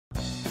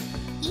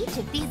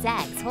of these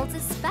eggs holds a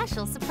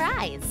special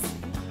surprise.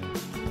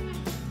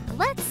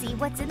 Let's see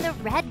what's in the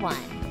red one.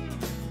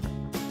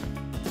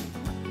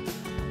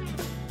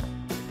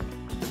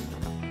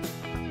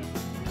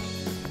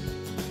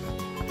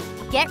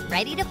 Get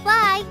ready to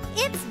fly!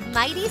 It's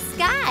Mighty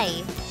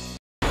Sky!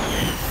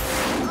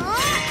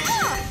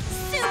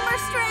 Super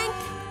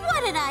strength!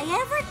 What did I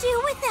ever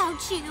do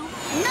without you?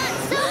 Not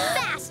so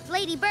fast,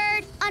 Lady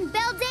Bird. On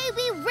Bell Day,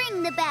 we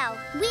ring the bell.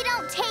 We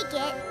don't take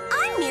it.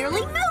 I'm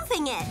merely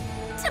moving it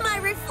to my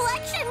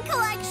reflection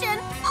collection.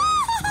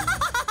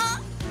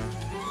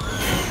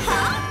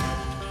 Huh?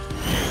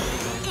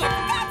 If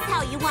that's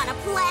how you want to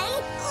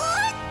play.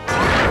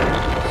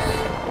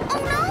 Oh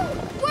no!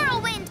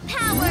 Whirlwind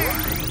power!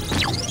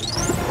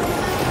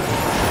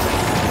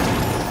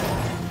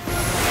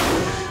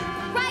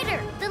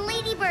 Ryder, the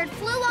ladybird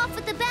flew off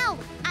with the bell.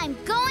 I'm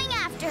going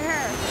after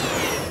her.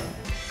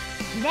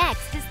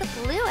 Next is the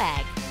blue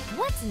egg.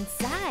 What's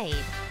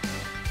inside?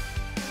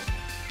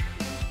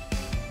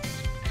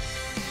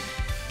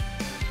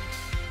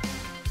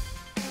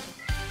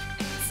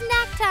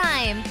 Snack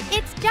time!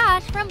 It's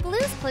Josh from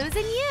Blue's Clues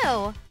and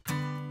you.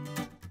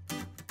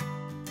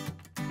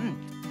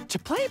 To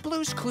play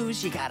Blue's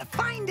Clues, you gotta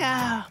find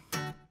a...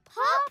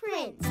 Paw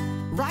print.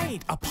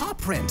 Right, a paw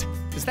print.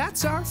 Because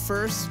that's our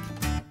first...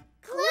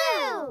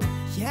 Clue.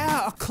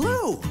 Yeah, a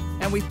clue.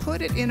 And we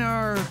put it in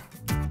our...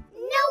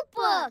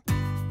 Notebook.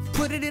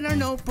 Put it in our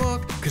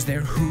notebook. Because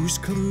they're Who's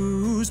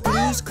Clues,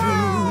 Blue's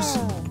Clues.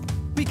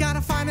 We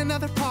gotta find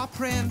another paw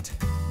print.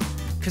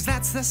 Because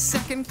that's the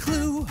second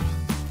clue.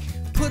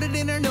 Put it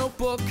in our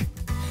notebook.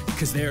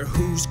 Because they're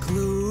Who's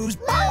Clues,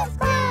 Blue's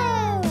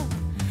Clues.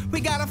 We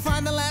gotta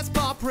find the last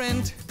paw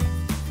print.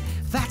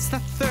 That's the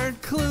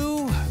third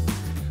clue.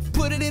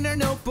 Put it in our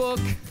notebook.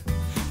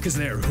 Because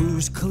they're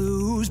Who's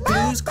Clues,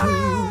 Blue's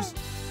Clues.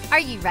 Are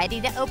you ready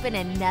to open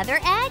another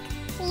egg?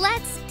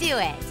 Let's do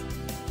it!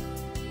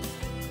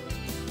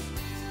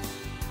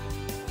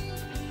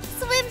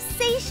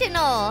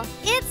 Swimsational!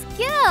 It's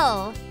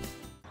Gil!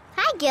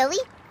 Hi,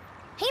 Gilly.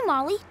 Hey,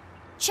 Molly.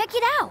 Check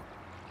it out.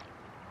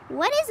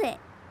 What is it?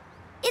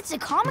 It's a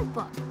comic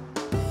book.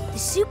 The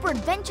Super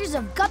Adventures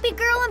of Guppy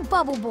Girl and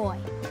Bubble Boy.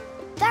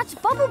 That's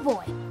Bubble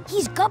Boy.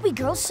 He's Guppy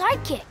Girl's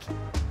sidekick.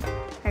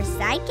 Her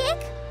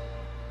sidekick?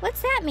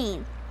 What's that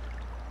mean?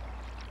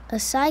 A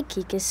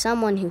sidekick is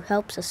someone who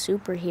helps a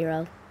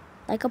superhero,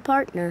 like a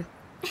partner.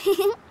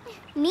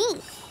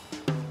 Neat.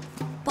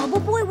 Bubble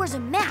Boy wears a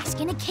mask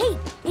and a cape,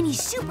 and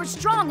he's super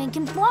strong and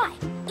can fly.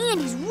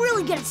 And he's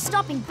really good at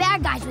stopping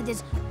bad guys with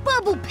his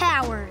bubble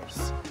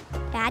powers.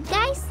 Bad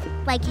guys?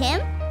 Like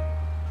him?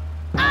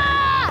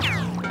 Ah!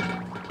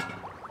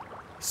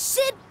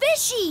 Sid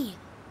Fishy!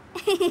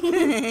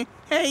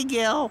 Hey,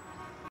 Gil.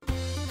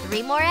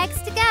 3 more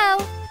eggs to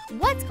go.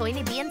 What's going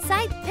to be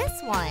inside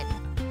this one?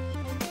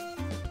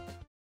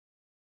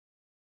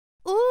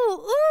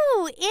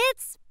 Ooh,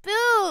 it's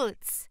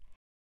Boots.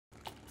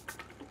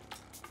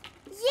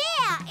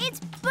 Yeah, it's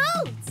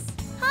Boots.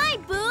 Hi,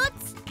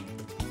 Boots.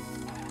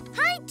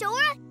 Hi,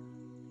 Dora.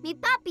 Me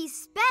puppy's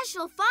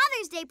special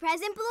Father's Day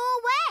present blew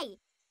away.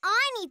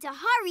 I need to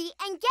hurry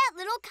and get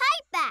little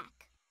Kite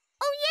back.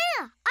 Oh,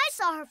 yeah, I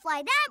saw her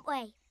fly that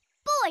way.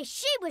 Boy,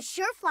 she was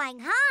sure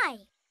flying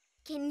high.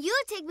 Can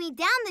you take me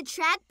down the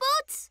track,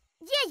 Boots?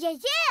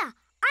 Yeah.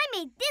 I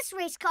made this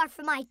race car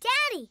for my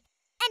daddy.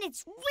 And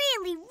it's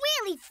really,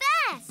 really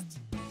fast.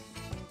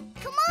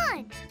 Come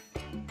on.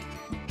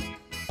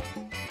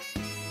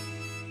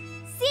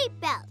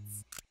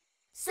 Seatbelts.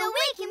 So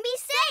we can be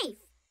safe.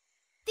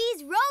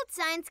 These road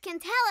signs can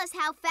tell us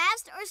how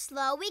fast or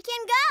slow we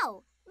can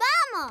go.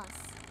 Vamos!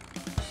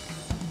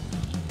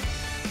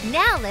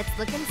 Now let's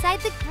look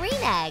inside the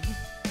green egg.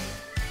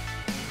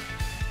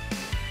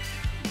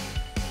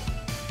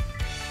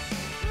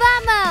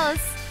 Vamos!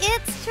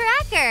 It's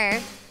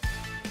Tracker.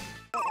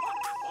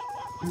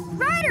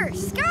 Ryder,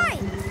 Sky,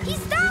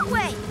 he's that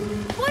way.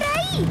 Por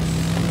ahí.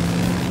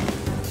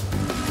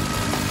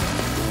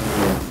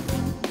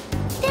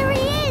 There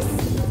he is.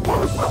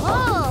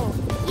 Whoa,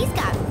 he's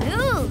got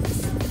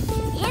boobs.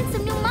 And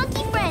some new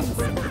monkey friends.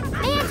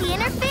 Mandy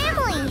and her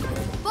family.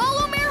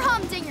 Follow Mayor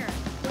Humdinger.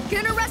 We're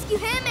gonna rescue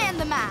him and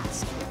the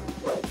mask.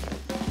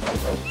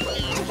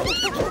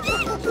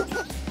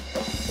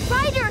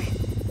 Ryder,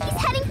 he's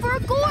heading for a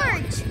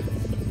gorge.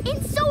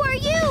 And so are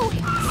you.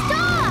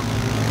 Stop!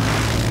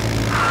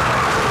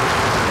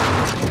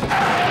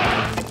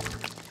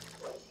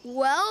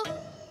 Well,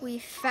 we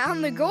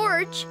found the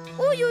gorge.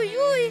 Oy, oy,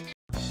 oy.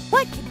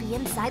 What could be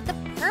inside the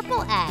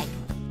purple egg?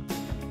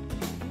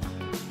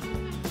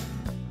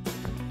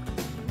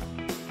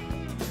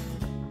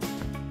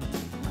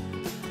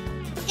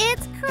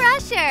 It's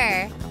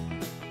Crusher.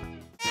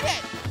 Hit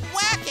it!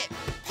 Whack it!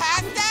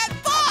 Pass that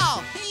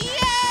ball!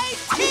 Yay,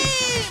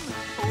 team!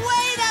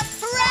 Way to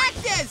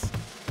practice!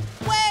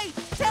 Way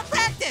to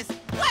practice!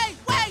 Way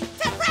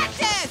to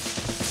practice!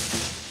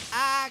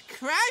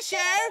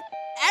 Crusher,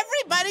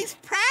 everybody's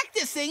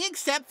practicing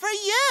except for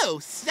you,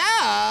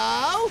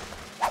 so...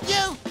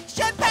 You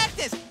should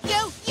practice!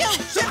 You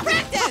should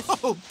practice!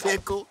 Oh,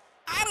 Pickle,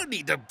 I don't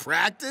need to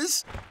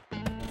practice.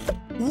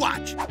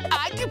 Watch,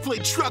 I can play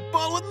truck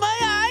ball with my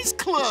eyes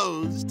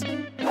closed.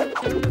 Look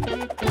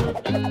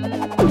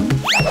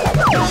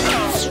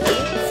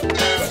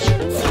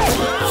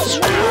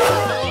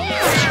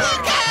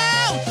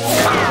out!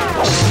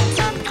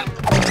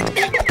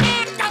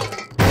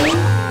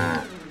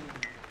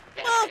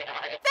 Well,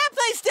 that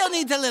play still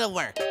needs a little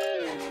work.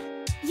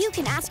 You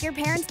can ask your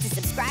parents to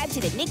subscribe to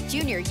the Nick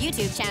Jr.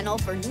 YouTube channel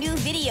for new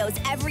videos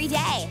every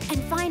day.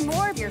 And find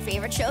more of your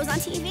favorite shows on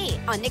TV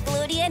on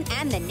Nickelodeon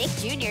and the Nick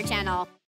Jr. channel.